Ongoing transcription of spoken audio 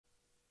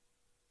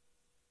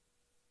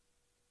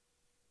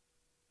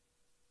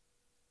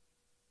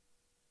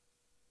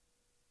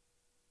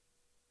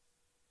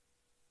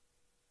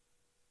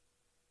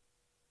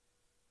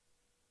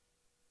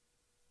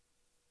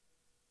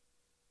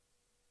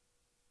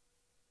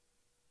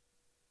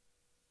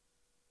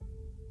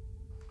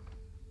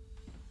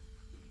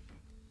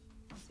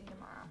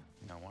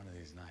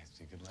nice.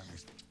 You could let me.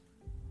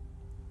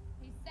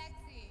 He's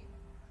sexy.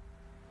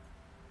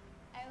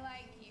 I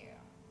like you.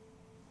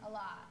 A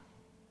lot.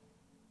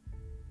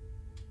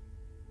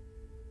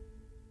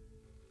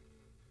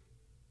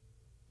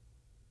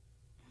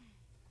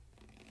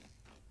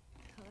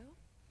 Hello?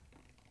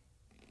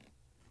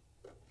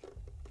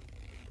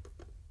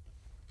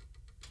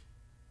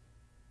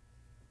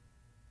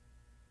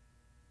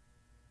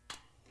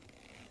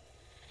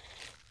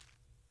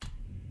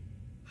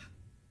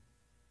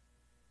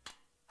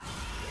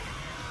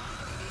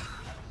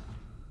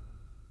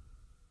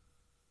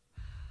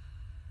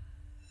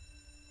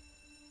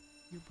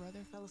 Your brother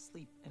fell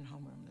asleep in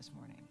homeroom this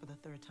morning for the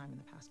third time in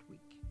the past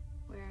week.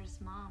 Where's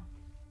Mom?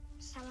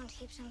 Someone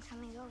keeps on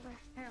coming over.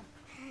 Who?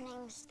 Her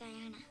name's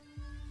Diana.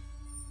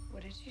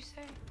 What did you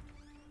say?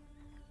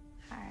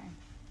 Hi,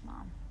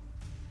 Mom.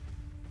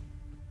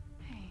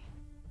 Hey,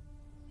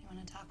 you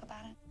want to talk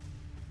about it?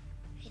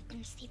 I've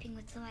been sleeping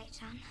with the lights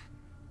on.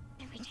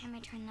 Every time I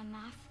turn them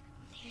off,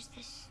 there's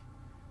this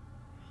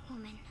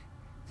woman.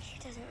 She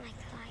doesn't like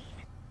the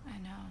light. I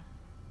know.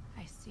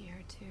 I see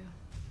her too.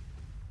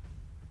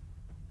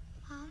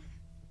 Mom?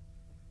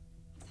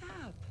 What's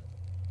up?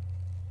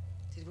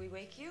 Did we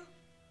wake you?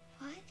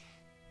 What?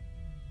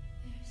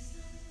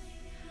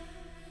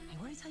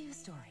 I want to tell you a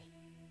story.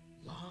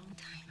 Long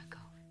time ago,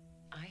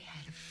 I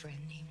had a friend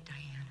named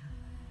Diana.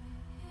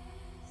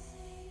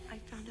 I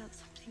found out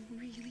something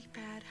really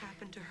bad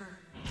happened to her.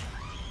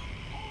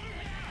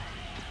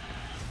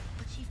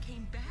 But she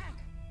came back.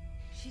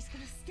 She's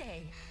gonna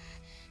stay.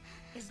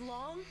 As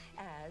long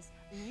as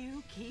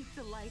you keep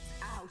the lights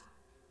out.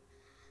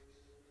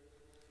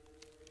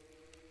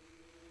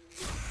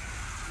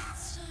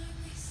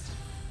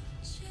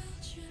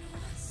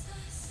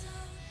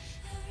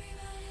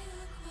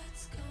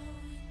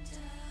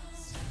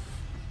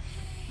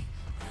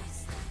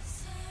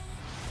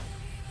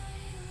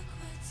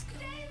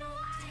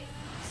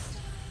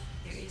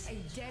 There is a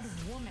dead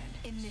woman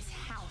in this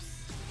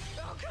house.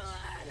 Oh,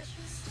 God!